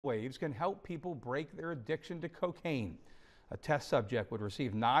Waves can help people break their addiction to cocaine. A test subject would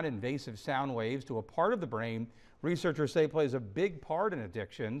receive non-invasive sound waves to a part of the brain researchers say plays a big part in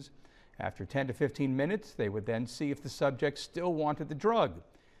addictions. After 10 to 15 minutes, they would then see if the subject still wanted the drug.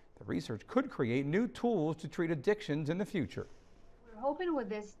 The research could create new tools to treat addictions in the future. We're hoping with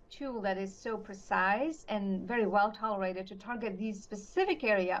this tool that is so precise and very well tolerated to target these specific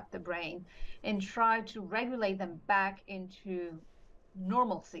area of the brain and try to regulate them back into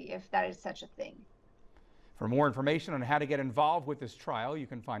normalcy, if that is such a thing. For more information on how to get involved with this trial, you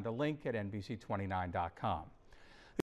can find a link at NBC29.com.